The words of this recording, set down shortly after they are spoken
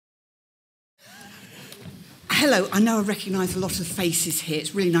hello, I know I recognise a lot of faces here.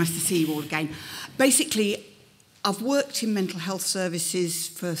 It's really nice to see you all again. Basically, I've worked in mental health services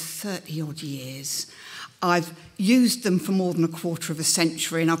for 30-odd years. I've used them for more than a quarter of a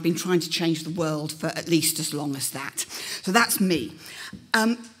century, and I've been trying to change the world for at least as long as that. So that's me.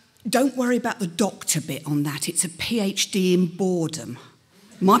 Don't worry about the doctor bit on that. It's a PhD in boredom.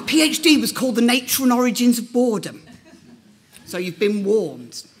 My PhD was called The Nature and Origins of Boredom. So you've been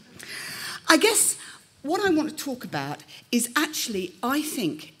warned. I guess what I want to talk about is actually, I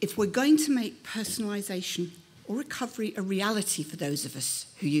think, if we're going to make personalisation or recovery a reality for those of us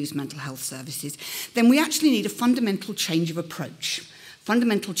who use mental health services, then we actually need a fundamental change of approach,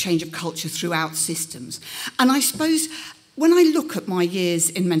 fundamental change of culture throughout systems. And I suppose when I look at my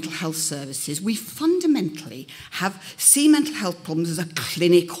years in mental health services, we fundamentally see mental health problems as a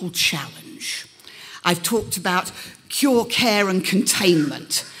clinical challenge. I've talked about cure, care and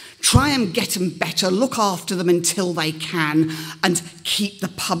containment. Try and get them better, look after them until they can, and keep the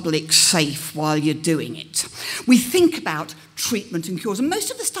public safe while you're doing it. We think about treatment and cures, and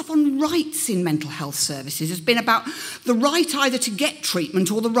most of the stuff on rights in mental health services has been about the right either to get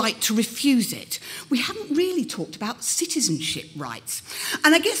treatment or the right to refuse it. We haven't really talked about citizenship rights.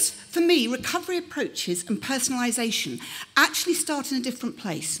 And I guess, for me, recovery approaches and personalisation actually start in a different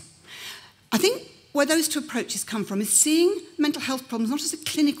place. I think where those two approaches come from is seeing mental health problems not as a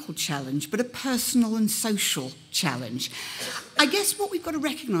clinical challenge, but a personal and social challenge. I guess what we've got to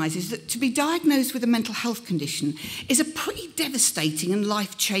recognise is that to be diagnosed with a mental health condition is a pretty devastating and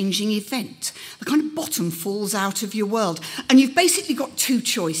life-changing event. The kind of bottom falls out of your world. And you've basically got two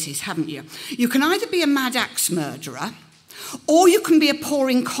choices, haven't you? You can either be a mad axe murderer, or you can be a poor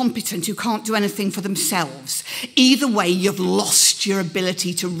incompetent who can't do anything for themselves. Either way, you've lost your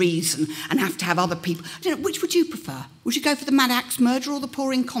ability to reason and have to have other people. I don't know, which would you prefer? Would you go for the mad axe murderer or the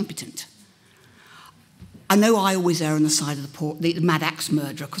poor incompetent? I know I always err on the side of the mad axe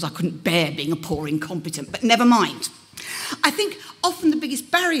murderer because I couldn't bear being a poor incompetent, but never mind. I think often the biggest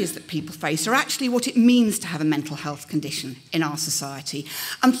barriers that people face are actually what it means to have a mental health condition in our society.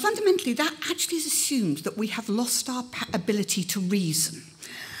 And fundamentally, that actually is assumed that we have lost our ability to reason.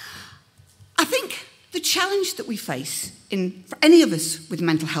 I think the challenge that we face for any of us with a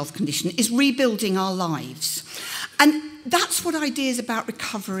mental health condition is rebuilding our lives. And that's what Ideas About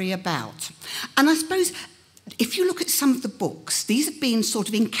Recovery are about. And I suppose if you look at some of the books, these have been sort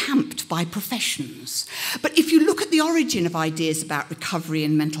of encamped by professions. But if you look at the origin of ideas about recovery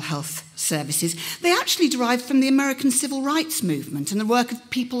in mental health services, they actually derive from the American Civil Rights Movement and the work of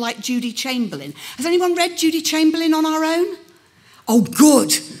people like Judy Chamberlain. Has anyone read Judy Chamberlain on our own? Oh,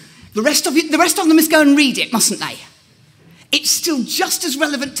 good. The rest of them must go and read it, mustn't they? It's still just as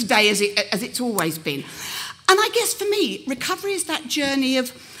relevant today as it's always been. And I guess for me, recovery is that journey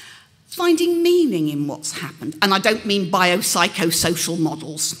of finding meaning in what's happened. And I don't mean biopsychosocial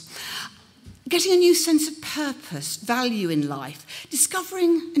models. Getting a new sense of purpose, value in life,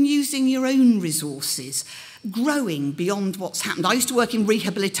 discovering and using your own resources, growing beyond what's happened. I used to work in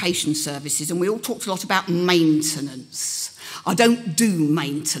rehabilitation services, and we all talked a lot about maintenance. I don't do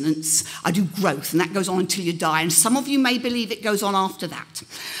maintenance, I do growth, and that goes on until you die. And some of you may believe it goes on after that.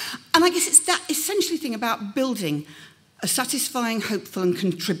 And I guess it's that essentially thing about building a satisfying, hopeful and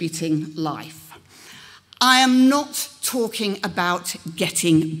contributing life. I am not talking about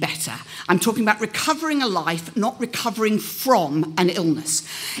getting better. I'm talking about recovering a life, not recovering from an illness.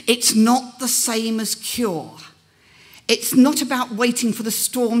 It's not the same as cure. It's not about waiting for the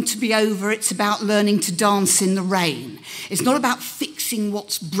storm to be over. It's about learning to dance in the rain. It's not about fixing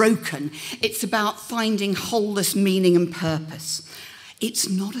what's broken. It's about finding wholeness, meaning and purpose. It's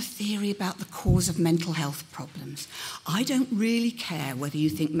not a theory about the cause of mental health problems. I don't really care whether you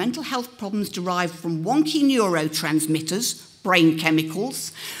think mental health problems derive from wonky neurotransmitters, brain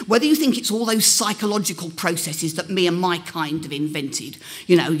chemicals, whether you think it's all those psychological processes that me and my kind have invented,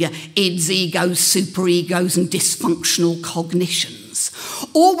 you know, your ids, egos, superegos and dysfunctional cognitions,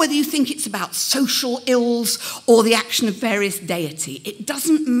 or whether you think it's about social ills or the action of various deity. It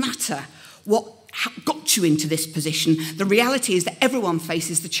doesn't matter what got you into this position. The reality is that everyone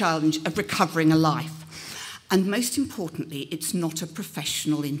faces the challenge of recovering a life. And most importantly, it's not a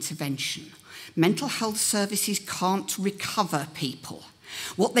professional intervention. Mental health services can't recover people.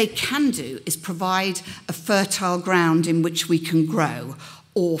 What they can do is provide a fertile ground in which we can grow,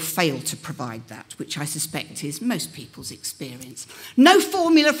 or fail to provide that, which I suspect is most people's experience. No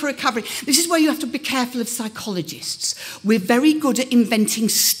formula for recovery. This is where you have to be careful of psychologists. We're very good at inventing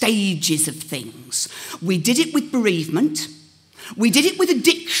stages of things. We did it with bereavement. We did it with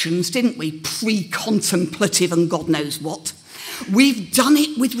addictions, didn't we? Pre-contemplative and God knows what. We've done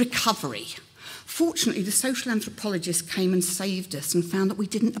it with recovery. Fortunately, the social anthropologist came and saved us and found that we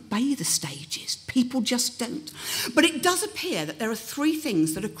didn't obey the stages. People just don't. But it does appear that there are three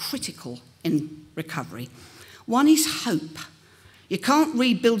things that are critical in recovery. One is hope. You can't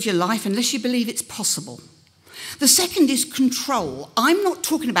rebuild your life unless you believe it's possible. The second is control. I'm not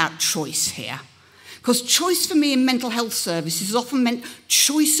talking about choice here, because choice for me in mental health services is often meant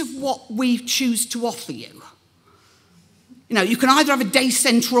choice of what we choose to offer you. You know, you can either have a day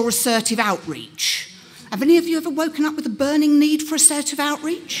centre or assertive outreach. Have any of you ever woken up with a burning need for assertive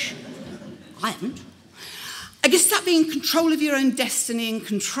outreach? I haven't. I guess that being in control of your own destiny, in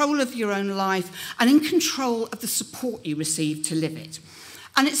control of your own life, and in control of the support you receive to live it.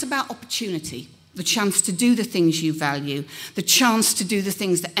 And it's about opportunity, the chance to do the things you value, the chance to do the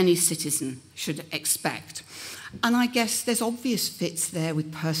things that any citizen should expect. And I guess there's obvious fits there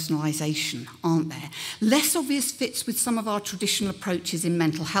with personalisation, aren't there? Less obvious fits with some of our traditional approaches in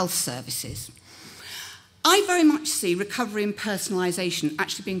mental health services. I very much see recovery and personalisation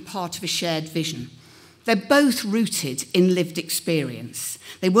actually being part of a shared vision. They're both rooted in lived experience.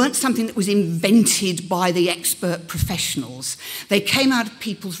 They weren't something that was invented by the expert professionals. They came out of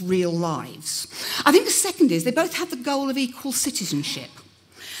people's real lives. I think the second is they both have the goal of equal citizenship.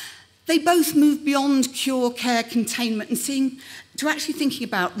 They both move beyond cure, care, containment and actually thinking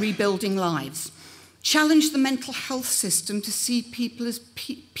about rebuilding lives. Challenge the mental health system to see people as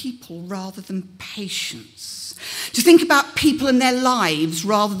people rather than patients. To think about people and their lives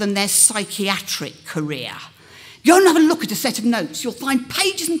rather than their psychiatric career. Go and have a look at a set of notes. You'll find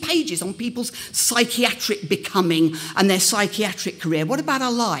pages and pages on people's psychiatric becoming and their psychiatric career. What about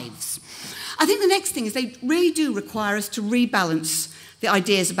our lives? I think the next thing is they really do require us to rebalance the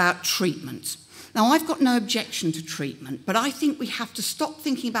ideas about treatment. Now, I've got no objection to treatment, but I think we have to stop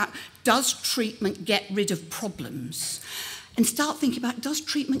thinking about, does treatment get rid of problems? And start thinking about, does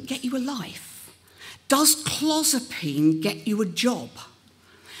treatment get you a life? Does clozapine get you a job?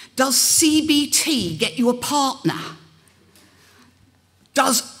 Does CBT get you a partner?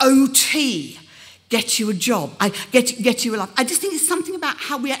 Does OT get you a job? Get you a life? I just think it's something about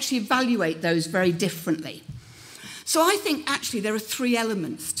how we actually evaluate those very differently. So I think actually there are three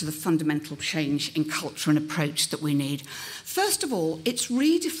elements to the fundamental change in culture and approach that we need. First of all, it's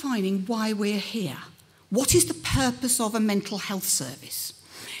redefining why we're here. What is the purpose of a mental health service?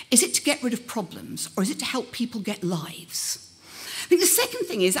 Is it to get rid of problems, or is it to help people get lives? I think the second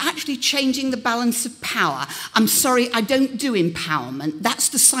thing is actually changing the balance of power. I'm sorry, I don't do empowerment. That's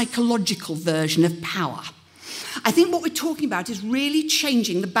the psychological version of power. I think what we're talking about is really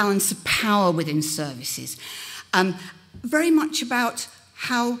changing the balance of power within services. Very much about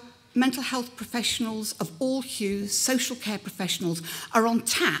how mental health professionals of all hues, social care professionals, are on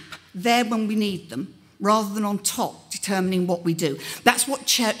tap there when we need them, rather than on top determining what we do. That's what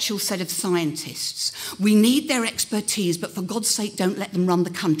Churchill said of scientists. We need their expertise, but for God's sake, don't let them run the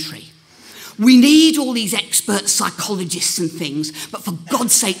country. We need all these expert psychologists and things, but for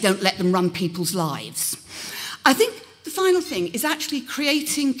God's sake, don't let them run people's lives. I think the final thing is actually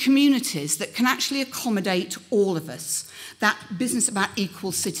creating communities that can actually accommodate all of us, that business about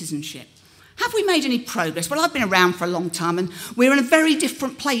equal citizenship. Have we made any progress? Well, I've been around for a long time and we're in a very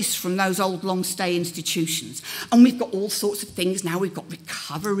different place from those old long-stay institutions. And we've got all sorts of things now. We've got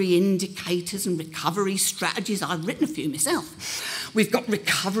recovery indicators and recovery strategies. I've written a few myself. We've got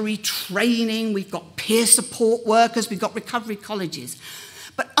recovery training. We've got peer support workers. We've got recovery colleges.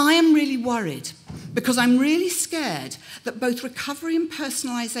 But I am really worried because I'm really scared that both recovery and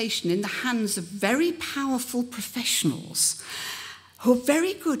personalisation in the hands of very powerful professionals who are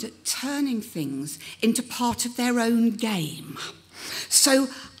very good at turning things into part of their own game. So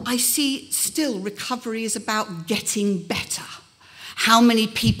I see still recovery is about getting better. How many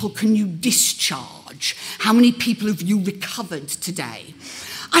people can you discharge? How many people have you recovered today?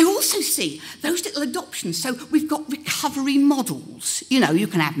 I also see those little adoptions. So we've got recovery models. You know, you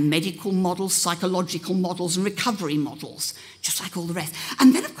can have medical models, psychological models, and recovery models, just like all the rest.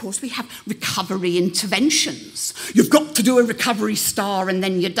 And then, of course, we have recovery interventions. You've got to do a recovery star and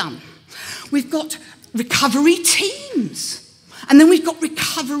then you're done. We've got recovery teams. And then we've got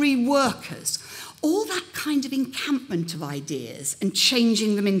recovery workers. All that kind of encampment of ideas and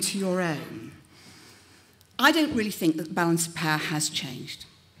changing them into your own. I don't really think that the balance of power has changed.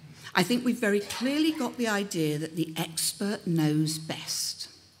 I think we've very clearly got the idea that the expert knows best.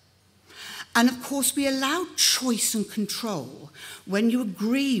 And of course, we allow choice and control when you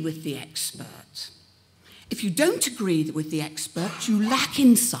agree with the expert. If you don't agree with the expert, you lack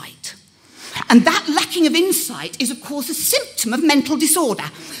insight. And that lacking of insight is, of course, a symptom of mental disorder.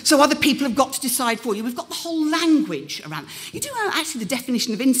 So other people have got to decide for you. We've got the whole language around. You do know, actually, the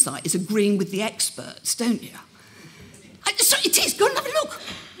definition of insight is agreeing with the experts, don't you? So it is. Go and have a look.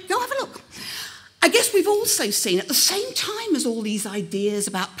 Go have a look. I guess we've also seen, at the same time as all these ideas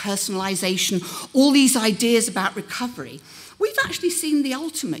about personalisation, all these ideas about recovery, we've actually seen the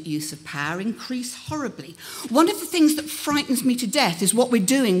ultimate use of power increase horribly. One of the things that frightens me to death is what we're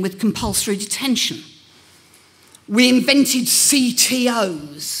doing with compulsory detention. We invented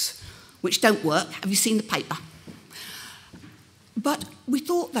CTOs, which don't work. Have you seen the paper? But we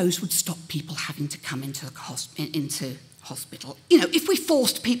thought those would stop people having to come into hospital. You know, if we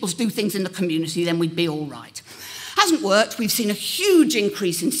forced people to do things in the community, then we'd be all right. Hasn't worked. We've seen a huge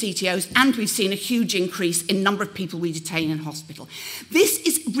increase in CTOs, and we've seen a huge increase in number of people we detain in hospital. This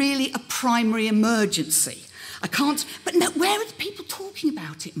is really a primary emergency. But no, where are the people talking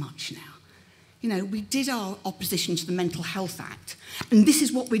about it much now? You know, we did our opposition to the Mental Health Act, and this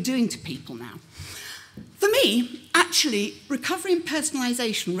is what we're doing to people now. For me, actually, recovery and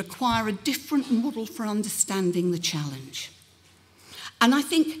personalisation require a different model for understanding the challenge. And I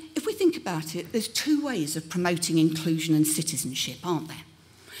think, if we think about it, there's two ways of promoting inclusion and citizenship, aren't there?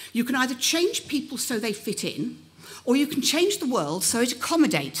 You can either change people so they fit in, or you can change the world so it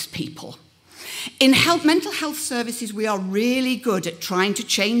accommodates people. In mental health services, we are really good at trying to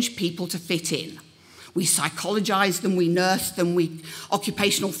change people to fit in. We psychologise them, we nurse them, we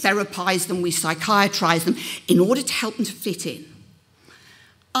occupational therapise them, we psychiatrise them in order to help them to fit in.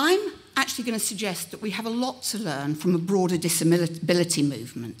 I'm actually going to suggest that we have a lot to learn from a broader disability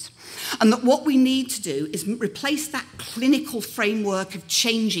movement, and that what we need to do is replace that clinical framework of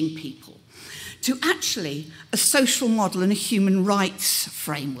changing people to actually a social model and a human rights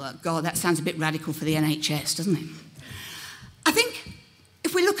framework. God, that sounds a bit radical for the NHS, doesn't it? I think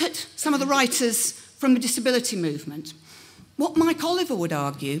if we look at some of the writers from the disability movement, what Mike Oliver would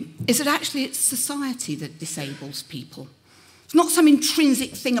argue is that actually it's society that disables people. It's not some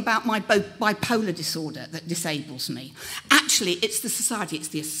intrinsic thing about my bipolar disorder that disables me. Actually, it's the society. It's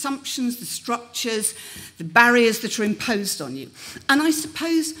the assumptions, the structures, the barriers that are imposed on you. And I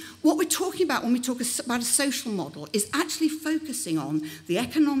suppose what we're talking about when we talk about a social model is actually focusing on the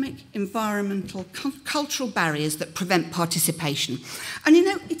economic, environmental, cultural barriers that prevent participation. And you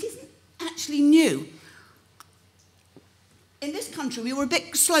know, it isn't actually new. In this country, we were a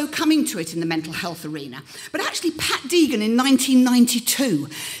bit slow coming to it in the mental health arena. But actually, Pat Deegan in 1992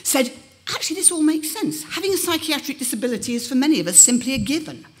 said, actually, this all makes sense. Having a psychiatric disability is, for many of us, simply a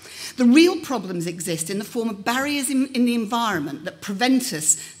given. The real problems exist in the form of barriers in the environment that prevent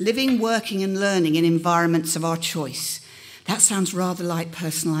us living, working, and learning in environments of our choice. That sounds rather like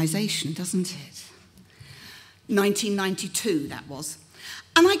personalisation, doesn't it? 1992, that was.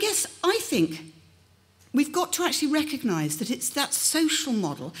 And I think we've got to actually recognise that it's that social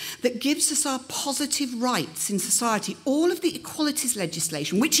model that gives us our positive rights in society. All of the equalities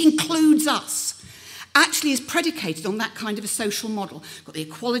legislation, which includes us, actually is predicated on that kind of a social model. We've got the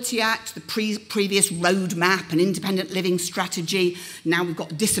Equality Act, the previous roadmap, an independent living strategy. Now we've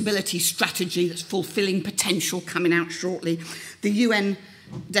got a disability strategy that's fulfilling potential coming out shortly. The UN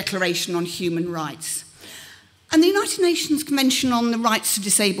Declaration on Human Rights. And the United Nations Convention on the Rights of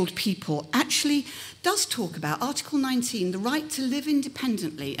Disabled People actually does talk about Article 19, the right to live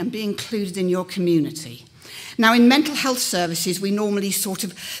independently and be included in your community. Now, in mental health services, we normally sort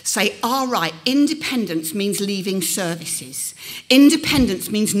of say, all right, independence means leaving services. Independence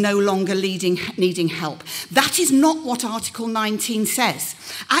means no longer needing help. That is not what Article 19 says.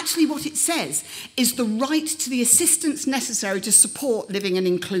 Actually, what it says is the right to the assistance necessary to support living and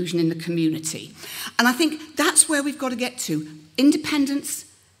inclusion in the community. And I think that's where we've got to get to. Independence,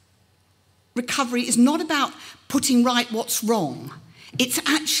 recovery is not about putting right what's wrong. It's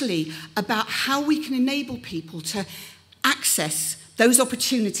actually about how we can enable people to access those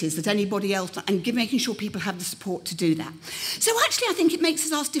opportunities that anybody else, and making sure people have the support to do that. So actually, I think it makes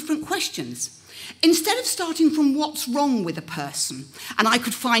us ask different questions. Instead of starting from what's wrong with a person, and I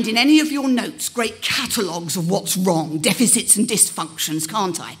could find in any of your notes great catalogues of what's wrong, deficits and dysfunctions,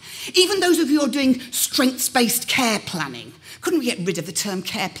 can't I? Even those of you who are doing strengths-based care planning, couldn't we get rid of the term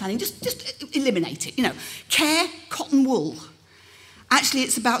care planning? Just eliminate it, you know. Care, cotton wool. Actually,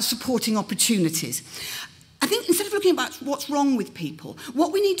 it's about supporting opportunities. I think instead of looking at what's wrong with people,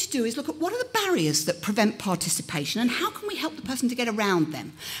 what we need to do is look at what are the barriers that prevent participation and how can we help the person to get around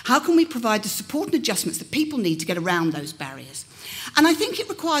them? How can we provide the support and adjustments that people need to get around those barriers? And I think it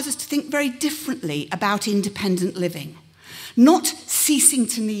requires us to think very differently about independent living. Not ceasing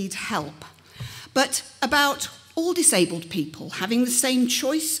to need help, but about all disabled people having the same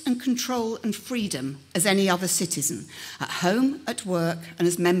choice and control and freedom as any other citizen, at home, at work, and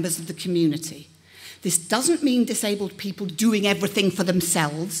as members of the community. This doesn't mean disabled people doing everything for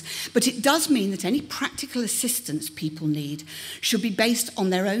themselves, but it does mean that any practical assistance people need should be based on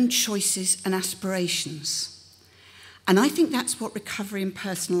their own choices and aspirations. And I think that's what recovery and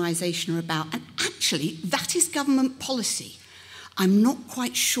personalisation are about. And actually, that is government policy. I'm not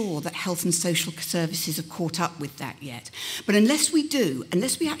quite sure that health and social services have caught up with that yet. But unless we do,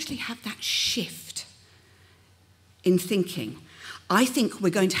 unless we actually have that shift in thinking, I think we're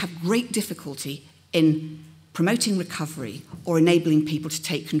going to have great difficulty in promoting recovery or enabling people to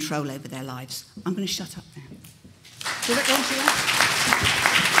take control over their lives. I'm going to shut up now. Did that go on too long?